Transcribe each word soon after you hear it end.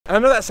And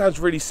I know that sounds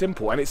really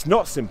simple, and it's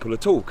not simple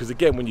at all, because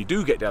again, when you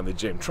do get down the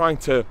gym, trying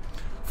to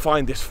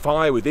find this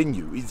fire within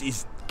you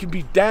can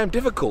be damn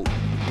difficult.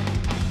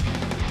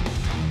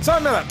 So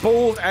I'm that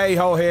bald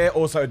a-hole here,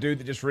 also a dude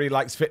that just really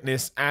likes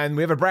fitness, and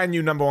we have a brand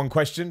new #1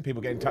 question.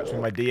 People get in touch with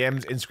my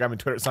DMs, Instagram and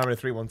Twitter at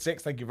Simon316.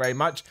 Thank you very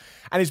much.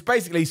 And it's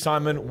basically,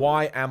 Simon,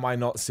 why am I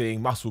not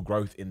seeing muscle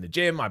growth in the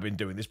gym? I've been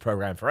doing this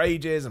program for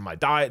ages, and my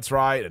diet's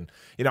right, and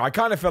you know, I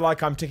kind of feel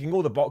like I'm ticking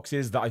all the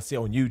boxes that I see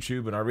on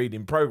YouTube and I read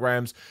in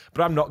programs,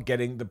 but I'm not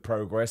getting the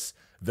progress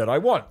that I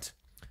want.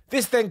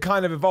 This then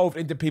kind of evolved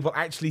into people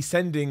actually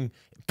sending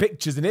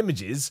pictures and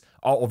images,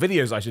 or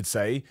videos I should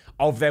say,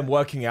 of them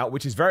working out,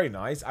 which is very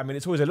nice. I mean,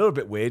 it's always a little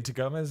bit weird to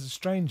go, there's a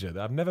stranger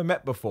that I've never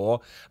met before,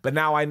 but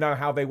now I know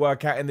how they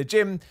work out in the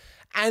gym.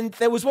 And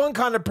there was one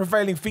kind of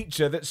prevailing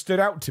feature that stood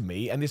out to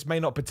me, and this may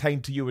not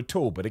pertain to you at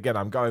all, but again,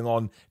 I'm going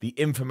on the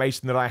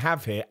information that I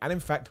have here, and in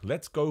fact,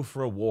 let's go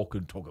for a walk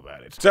and talk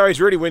about it. So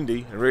it's really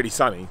windy and really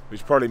sunny,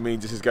 which probably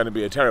means this is going to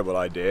be a terrible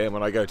idea, and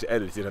when I go to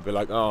edit it, I'll be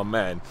like, oh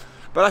man.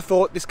 But I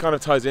thought this kind of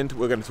ties into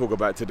what we're going to talk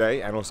about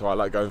today, and also I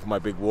like going for my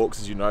big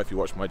walks, as you know, if you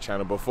watched my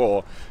channel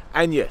before.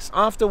 And yes,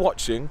 after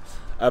watching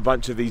a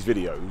bunch of these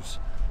videos,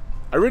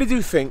 I really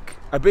do think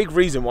a big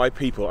reason why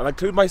people, and I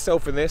include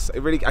myself in this,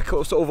 I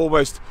sort of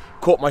almost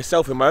caught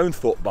myself in my own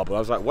thought bubble. I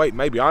was like, wait,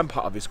 maybe I'm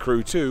part of this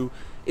crew too,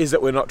 is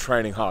that we're not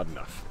training hard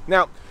enough.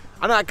 Now,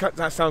 I know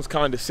that sounds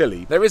kind of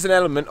silly. There is an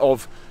element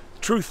of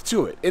truth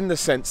to it, in the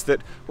sense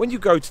that when you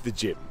go to the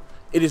gym,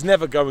 it is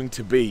never going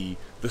to be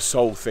the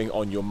sole thing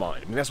on your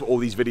mind. I mean, that's what all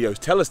these videos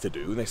tell us to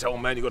do. And they say, oh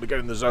man, you've got to get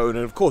in the zone.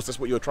 And of course, that's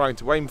what you're trying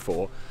to aim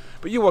for.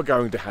 But you are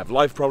going to have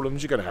life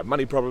problems, you're going to have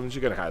money problems,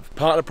 you're going to have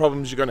partner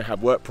problems, you're going to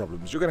have work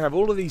problems. You're going to have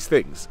all of these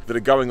things that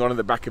are going on in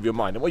the back of your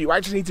mind. And what you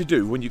actually need to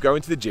do when you go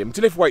into the gym, to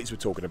lift weights we're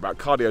talking about,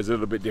 cardio is a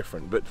little bit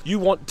different, but you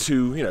want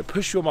to, you know,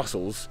 push your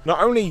muscles,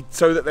 not only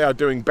so that they are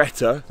doing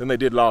better than they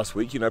did last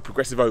week, you know,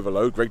 progressive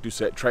overload, Greg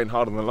Doucette, train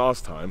harder than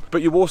last time,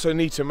 but you also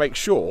need to make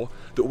sure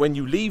that when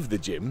you leave the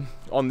gym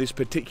on this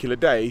particular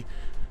day,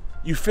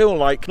 you feel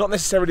like, not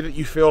necessarily that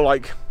you feel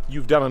like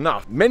you've done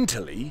enough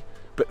mentally,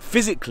 but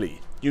physically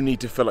you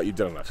need to feel like you've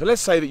done enough. So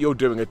let's say that you're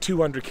doing a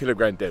 200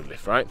 kilogram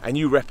deadlift, right? And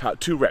you rep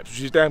out 2 reps,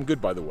 which is damn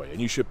good, by the way, and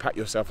you should pat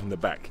yourself on the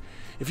back.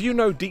 If you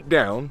know deep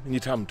down in your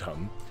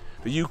tum-tum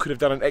that you could have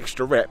done an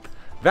extra rep,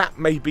 that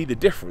may be the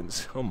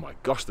difference, oh my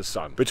gosh, the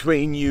sun,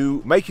 between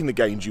you making the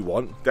gains you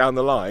want down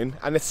the line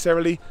and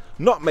necessarily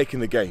not making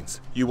the gains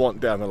you want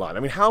down the line.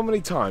 I mean, how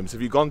many times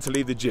have you gone to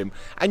leave the gym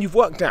and you've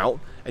worked out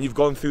and you've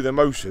gone through the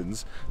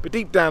motions, but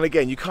deep down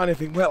again, you kind of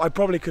think, well, I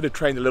probably could have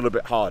trained a little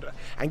bit harder.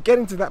 And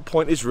getting to that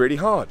point is really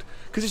hard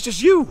because it's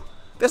just you.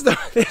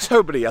 There's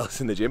nobody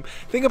else in the gym.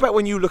 Think about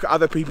when you look at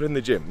other people in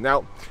the gym.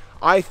 Now,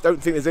 I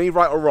don't think there's any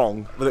right or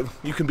wrong, but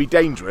you can be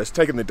dangerous,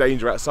 taking the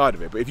danger outside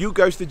of it. But if you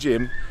go to the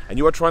gym and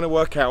you are trying to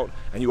work out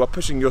and you are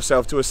pushing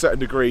yourself to a certain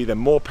degree, then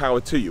more power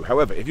to you.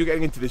 However, if you're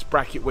getting into this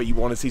bracket where you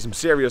want to see some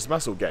serious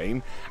muscle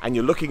gain and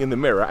you're looking in the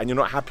mirror and you're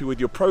not happy with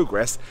your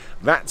progress,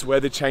 that's where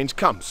the change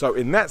comes. So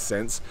in that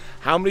sense,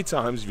 how many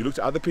times have you looked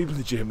at other people in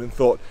the gym and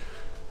thought,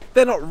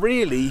 they're not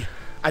really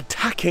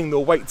attacking the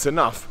weights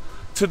enough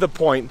to the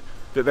point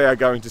that they are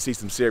going to see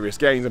some serious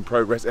gains and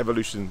progress,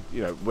 evolution,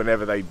 you know,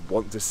 whenever they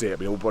want to see it. I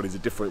mean, all bodies are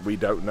different, we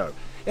don't know.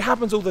 It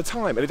happens all the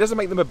time, and it doesn't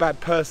make them a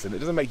bad person. It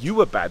doesn't make you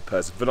a bad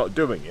person for not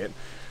doing it.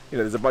 You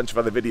know, there's a bunch of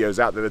other videos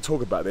out there that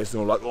talk about this, and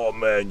they're like, oh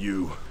man,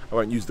 you, I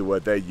won't use the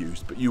word they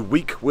used, but you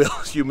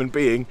weak-willed human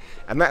being,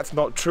 and that's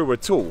not true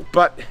at all.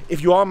 But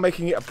if you are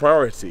making it a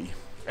priority,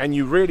 and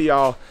you really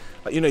are,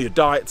 like, you know, your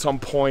diet's on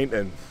point,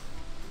 and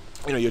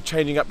you know, you're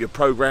changing up your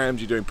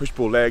programs, you're doing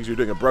push-pull legs, you're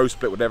doing a bro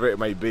split, whatever it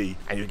may be,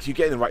 and you're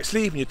getting the right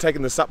sleep and you're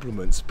taking the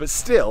supplements, but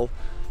still,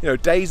 you know,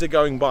 days are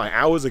going by,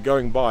 hours are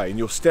going by, and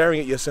you're staring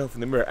at yourself in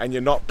the mirror and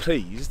you're not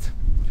pleased,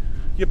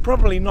 you're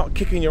probably not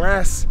kicking your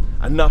ass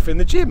enough in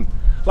the gym.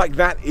 Like,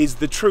 that is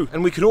the truth.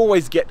 And we can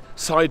always get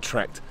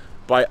sidetracked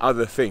by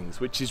other things,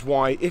 which is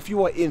why if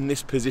you are in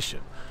this position,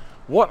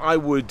 what I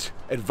would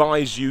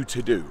advise you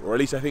to do, or at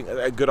least I think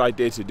a good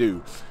idea to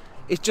do,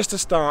 is just to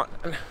start.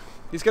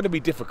 It's going to be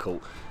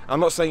difficult. I'm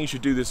not saying you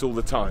should do this all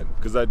the time,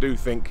 because I do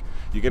think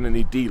you're going to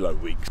need deload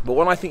weeks. But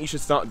what I think you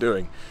should start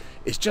doing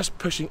is just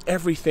pushing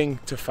everything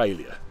to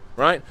failure,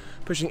 right?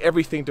 Pushing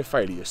everything to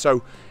failure.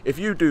 So if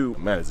you do,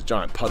 man, there's a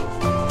giant puddle.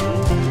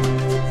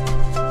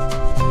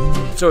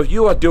 So if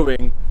you are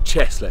doing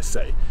chest, let's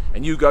say,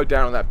 and you go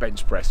down on that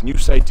bench press and you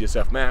say to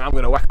yourself, man, I'm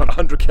going to whack on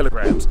 100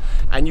 kilograms,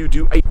 and you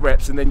do 8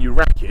 reps and then you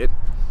rack it,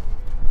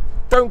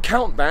 don't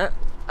count that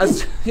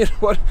as, you know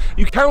what,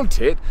 you count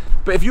it,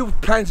 but if you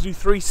plan to do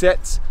 3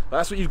 sets,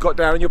 that's what you've got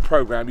down in your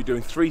program, you're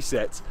doing 3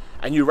 sets,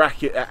 and you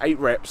rack it at 8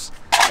 reps,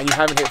 and you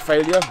haven't hit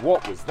failure,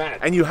 what was that?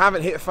 And you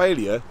haven't hit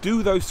failure,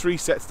 do those 3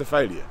 sets to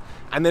failure.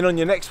 And then on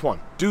your next one,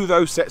 do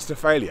those sets to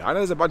failure. I know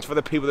there's a bunch of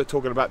other people that are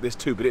talking about this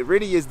too, but it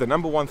really is the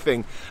number one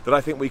thing that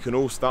I think we can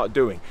all start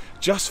doing.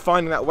 Just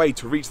finding that way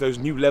to reach those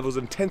new levels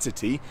of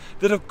intensity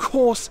that of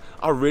course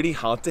are really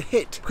hard to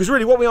hit. Because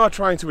really what we are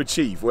trying to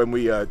achieve when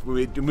we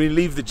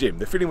leave the gym,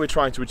 the feeling we're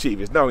trying to achieve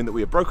is knowing that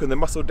we have broken the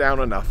muscle down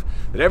enough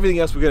that everything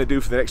else we're going to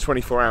do for the next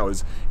 24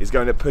 hours is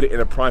going to put it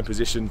in a prime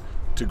position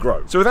to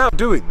grow. So without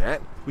doing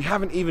that, we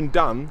haven't even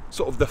done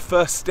sort of the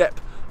first step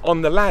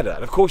on the ladder.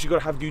 And of course you've got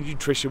to have good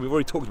nutrition. We've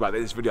already talked about that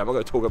in this video. I'm not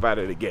going to talk about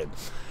it again.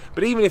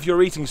 But even if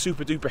you're eating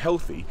super duper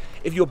healthy,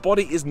 if your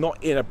body is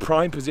not in a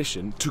prime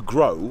position to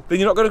grow, then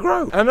you're not going to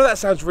grow. And I know that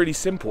sounds really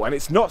simple, and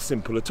it's not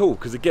simple at all,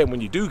 because again,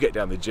 when you do get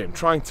down the gym,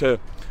 trying to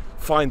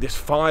find this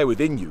fire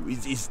within you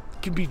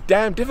can be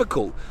damn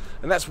difficult.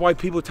 And that's why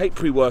people take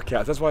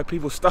pre-workouts. That's why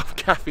people stuff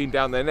caffeine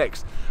down their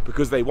necks,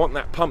 because they want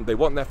that pump, they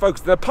want that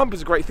focus. The pump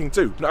is a great thing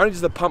too. Not only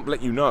does the pump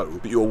let you know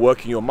that you're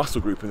working your muscle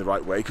group in the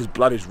right way, because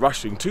blood is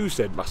rushing to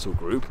said muscle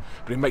group,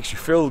 but it makes you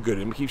feel good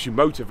and it keeps you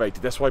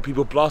motivated. That's why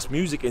people blast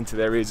music into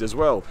their ears as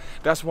well.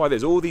 That's why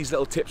there's all these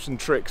little tips and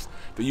tricks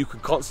that you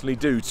can constantly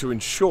do to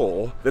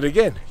ensure that,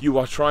 again, you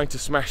are trying to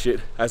smash it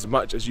as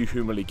much as you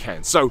humanly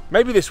can. So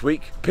maybe this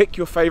week, pick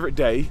your favorite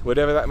day,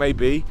 whatever that may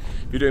be.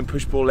 If you're doing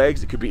push-pull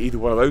legs, it could be either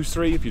one of those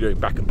three. If you're doing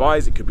back and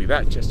bis, it could be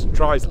that, chest and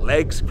tris,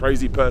 legs,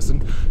 crazy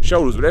person,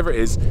 shoulders, whatever it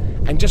is,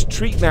 and just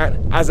treat that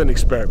as an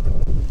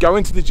experiment. Go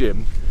into the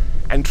gym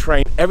and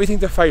train everything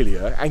to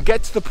failure, and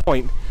get to the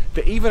point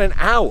that even an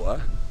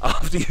hour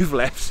after you've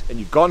left and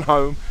you've gone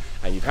home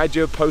and you've had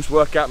your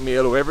post-workout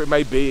meal or whatever it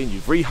may be, and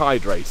you've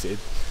rehydrated,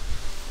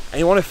 and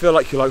you want to feel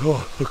like you're like,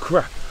 oh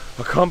crap,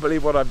 I can't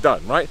believe what I've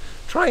done, right?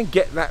 Try and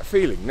get that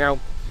feeling. Now,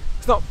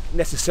 it's not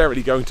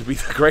necessarily going to be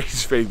the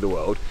greatest feeling in the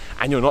world,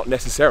 and you're not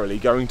necessarily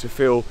going to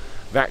feel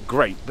that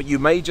great, but you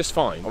may just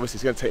find, obviously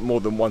it's going to take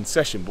more than one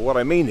session, but what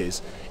I mean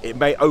is it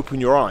may open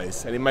your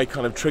eyes and it may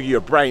kind of trigger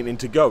your brain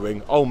into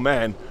going, oh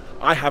man,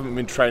 I haven't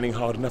been training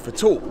hard enough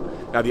at all.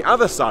 Now the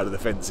other side of the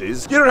fence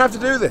is, you don't have to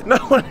do this. No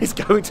one is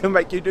going to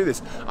make you do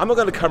this. I'm not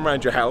going to come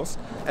around your house,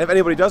 and if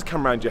anybody does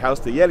come around your house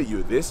to yell at you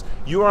at this,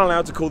 you are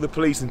allowed to call the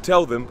police and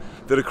tell them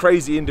that a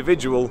crazy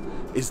individual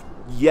is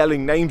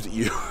yelling names at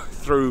you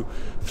through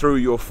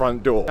your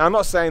front door. Now, I'm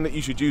not saying that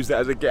you should use that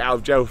as a get out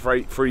of jail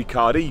free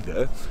card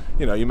either.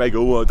 You know, you may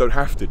go, well, I don't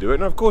have to do it.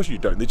 And of course you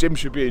don't. The gym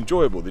should be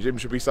enjoyable. The gym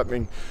should be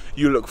something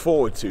you look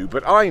forward to.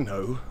 But I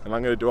know, and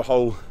I'm going to do a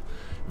whole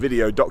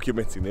video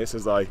documenting this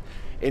as I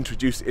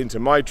introduce it into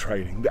my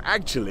training, that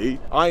actually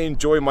I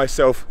enjoy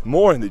myself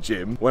more in the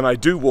gym when I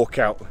do walk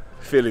out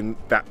feeling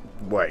that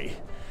way.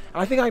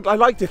 I think I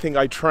like to think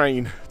I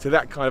train to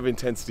that kind of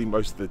intensity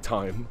most of the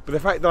time. But the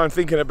fact that I'm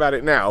thinking about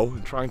it now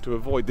and trying to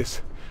avoid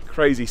this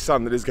crazy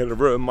sun that is going to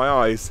ruin my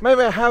eyes,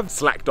 maybe I have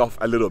slacked off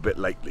a little bit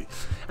lately.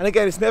 And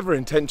again, it's never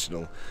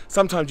intentional.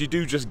 Sometimes you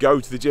do just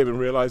go to the gym and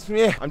realize,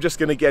 yeah, I'm just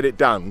going to get it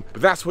done.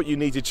 But that's what you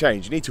need to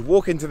change. You need to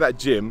walk into that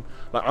gym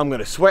like, I'm going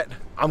to sweat,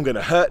 I'm going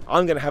to hurt,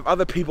 I'm going to have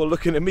other people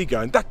looking at me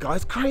going, that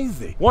guy's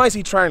crazy. Why is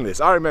he training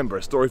this? I remember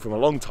a story from a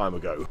long time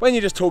ago. When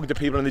you're just talking to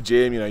people in the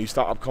gym, you know, you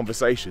start up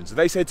conversations. And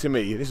they said to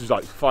me, this was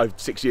like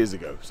 5-6 years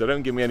ago, so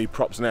don't give me any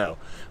props now.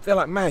 They're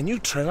like, man, you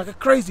train like a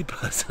crazy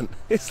person.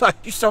 It's like,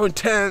 you're so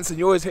intense and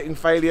you're always hitting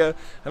failure.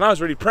 And I was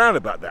really proud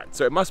about that.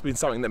 So it must be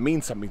something that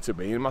means something to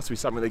me. It must be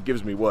something that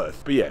gives me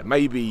worth. But yeah,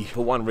 maybe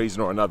for one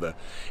reason or another,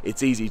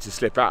 it's easy to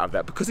slip out of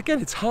that, because again,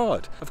 it's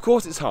hard. Of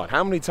course it's hard.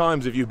 How many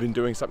times have you been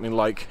doing something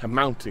like a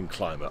mountain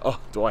climber? Oh,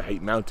 do I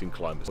hate mountain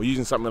climbers? Or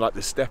using something like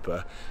the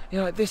stepper.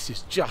 You're like, this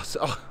is just,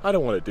 oh, I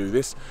don't want to do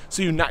this.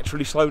 So you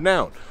naturally slow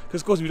down.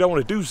 Because of course, if you don't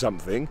want to do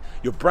something,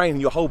 your brain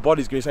and your whole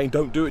body's going to be saying,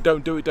 don't do it,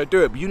 don't do it, don't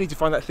do it. But you need to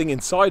find that thing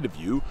inside of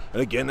you.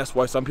 And again, that's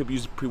why some people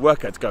use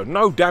pre-workout to go,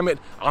 no, damn it,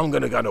 I'm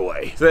going to gun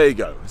away. So there you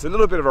go. It's a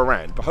little bit of a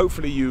rant, but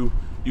hopefully you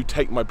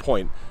take my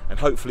point, and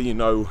hopefully you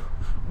know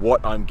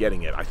what I'm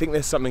getting at. I think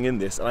there's something in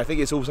this, and I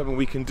think it's all something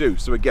we can do.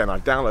 So again,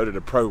 I've downloaded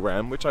a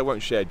program, which I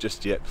won't share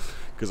just yet,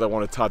 because I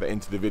want to tie that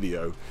into the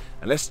video.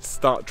 And let's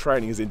start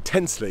training as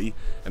intensely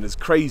and as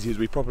crazy as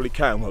we probably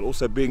can, while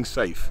also being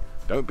safe.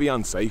 Don't be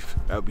unsafe,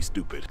 that would be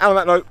stupid. And on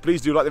that note,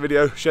 please do like the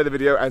video, share the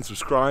video, and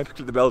subscribe.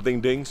 Click the bell ding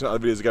ding so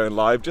other videos are going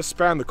live. Just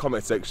spam the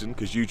comment section,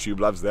 because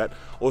YouTube loves that.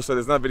 Also,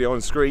 there's another video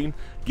on screen.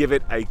 Give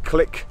it a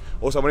click.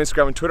 Also, I'm on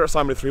Instagram and Twitter at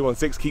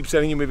Simon316. Keep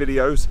sending me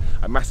videos.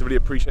 I massively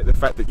appreciate the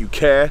fact that you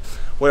care.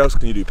 What else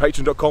can you do?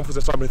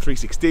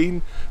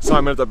 Patreon.com/Simon316.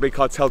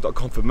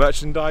 Simon.BigCartel.com for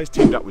merchandise.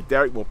 Teamed up with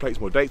Derek. More plates,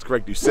 more dates.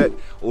 Greg Doucette.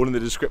 All in the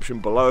description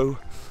below.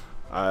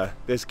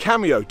 There's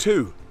Cameo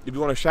too. If you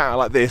want to shout out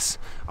like this,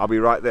 I'll be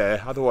right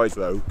there. Otherwise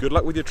though, good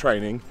luck with your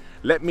training.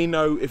 Let me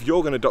know if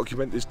you're going to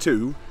document this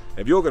too.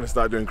 If you're going to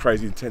start doing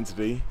crazy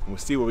intensity, and we'll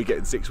see what we get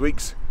in 6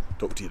 weeks.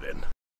 Talk to you then.